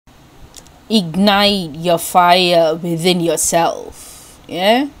ignite your fire within yourself.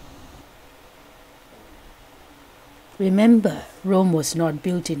 Yeah? Remember, Rome was not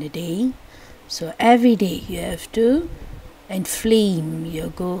built in a day. So every day you have to inflame your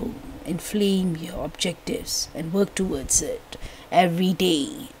goal, inflame your objectives, and work towards it. Every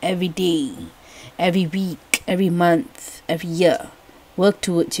day, every week, every month, every year. Work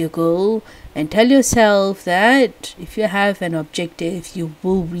towards your goal and tell yourself that if you have an objective, you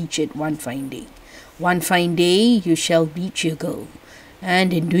will reach it one fine day. One fine day, you shall reach your goal.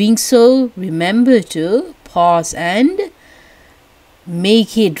 And in doing so, remember to pause and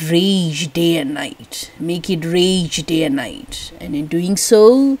make it rage day and night. Make it rage day and night. And in doing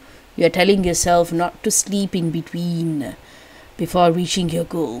so, you are telling yourself not to sleep in between before reaching your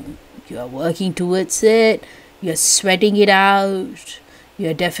goal. You are working towards it. You are sweating it out. You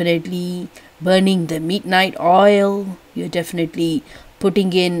are definitely burning the midnight oil. You are definitely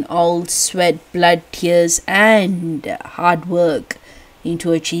putting in all sweat, blood, tears, and hard work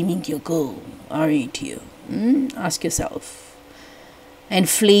into achieving your goal, aren't you? Ask yourself. And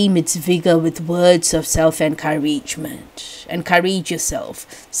flame its vigor with words of self-encouragement. Encourage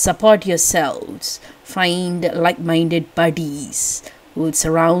yourself. Support yourselves. Find like-minded buddies who will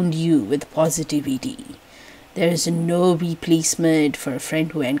surround you with positivity. There is no replacement for a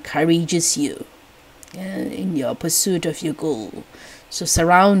friend who encourages you in your pursuit of your goal. So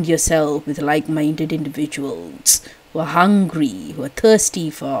surround yourself with like-minded individuals who are hungry, who are thirsty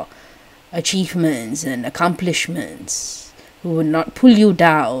for achievements and accomplishments, who will not pull you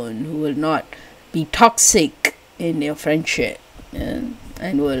down, who will not be toxic in your friendship, and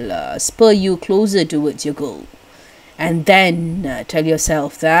will spur you closer towards your goal. And then tell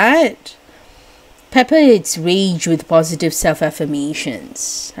yourself that pepper its rage with positive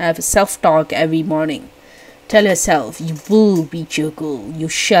self-affirmations. Have a self-talk every morning. Tell yourself you will reach your goal, you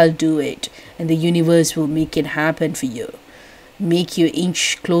shall do it, and the universe will make it happen for you. Make you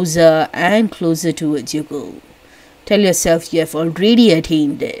inch closer and closer towards your goal. Tell yourself you have already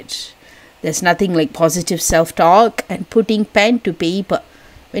attained it. There's nothing like positive self-talk and putting pen to paper.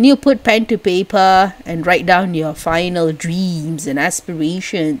 When you put pen to paper and write down your final dreams and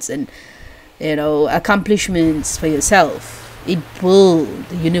aspirations and accomplishments for yourself,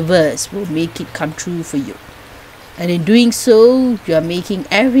 the universe will make it come true for you. And in doing so, you are making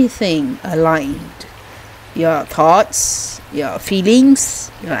everything aligned. Your thoughts, your feelings,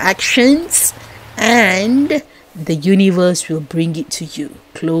 your actions, and the universe will bring it to you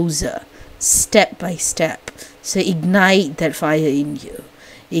closer, step by step. So ignite that fire in you.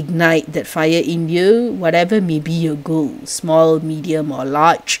 Ignite that fire in you, whatever may be your goal, small, medium, or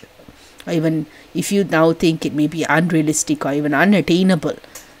large. Or even if you now think it may be unrealistic or even unattainable,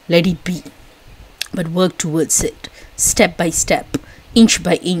 let it be. But work towards it, step by step, inch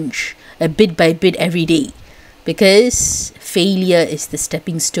by inch, a bit by bit every day. Because failure is the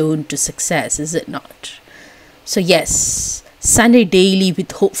stepping stone to success, is it not? So yes, Sunday daily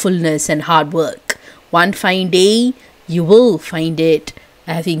with hopefulness and hard work. One fine day, you will find it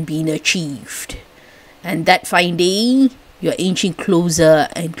having been achieved. And that fine day, you're inching closer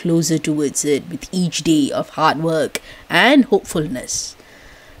and closer towards it with each day of hard work and hopefulness.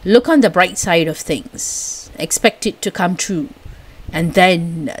 Look on the bright side of things. Expect it to come true. And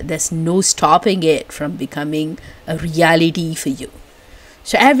then there's no stopping it from becoming a reality for you.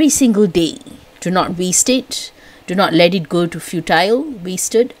 So every single day, do not waste it. Do not let it go to futile,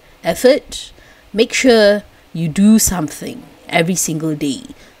 wasted effort. Make sure you do something every single day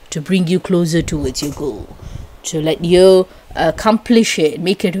to bring you closer towards your goal, to let you accomplish it,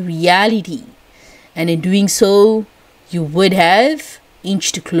 make it a reality. And in doing so, you would have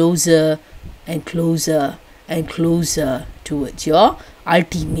inched closer and closer and closer towards your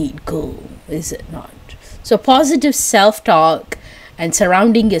ultimate goal, is it not? So positive self-talk and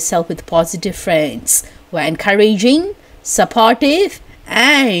surrounding yourself with positive friends who are encouraging, supportive,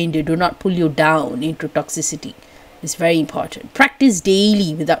 and do not pull you down into toxicity is very important. Practice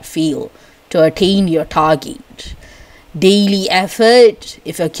daily without fail to attain your target. Daily effort,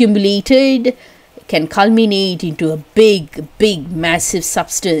 if accumulated, can culminate into a big, massive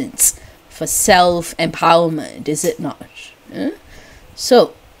substance for self-empowerment, is it not?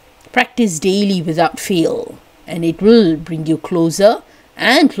 So, practice daily without fail, and it will bring you closer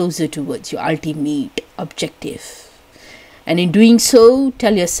and closer towards your ultimate objective. And in doing so,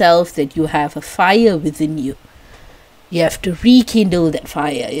 tell yourself that you have a fire within you. You have to rekindle that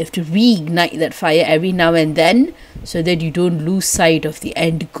fire. You have to reignite that fire every now and then so that you don't lose sight of the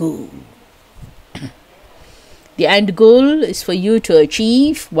end goal. The end goal is for you to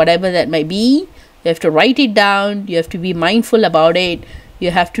achieve whatever that might be. You have to write it down. You have to be mindful about it.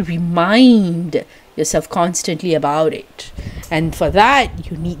 you have to remind yourself constantly about it. And for that,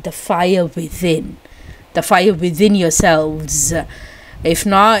 you need the fire within. The fire within yourselves. If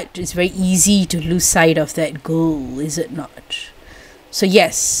not, it's very easy to lose sight of that goal, is it not? So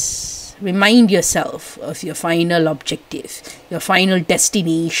yes, remind yourself of your final objective, your final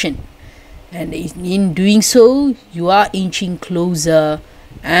destination. And in doing so, you are inching closer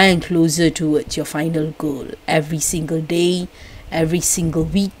and closer towards your final goal every single day, every single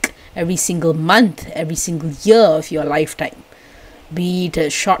week, every single month, every single year of your lifetime, be it a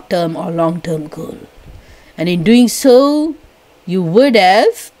short-term or long-term goal. And in doing so, you would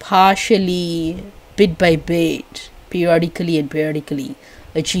have partially, bit by bit, periodically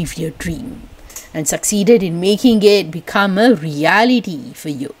achieved your dream and succeeded in making it become a reality for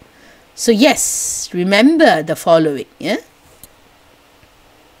you. So yes, remember the following, yeah?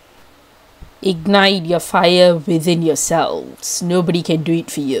 Ignite your fire within yourselves. Nobody can do it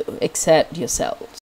for you except yourselves.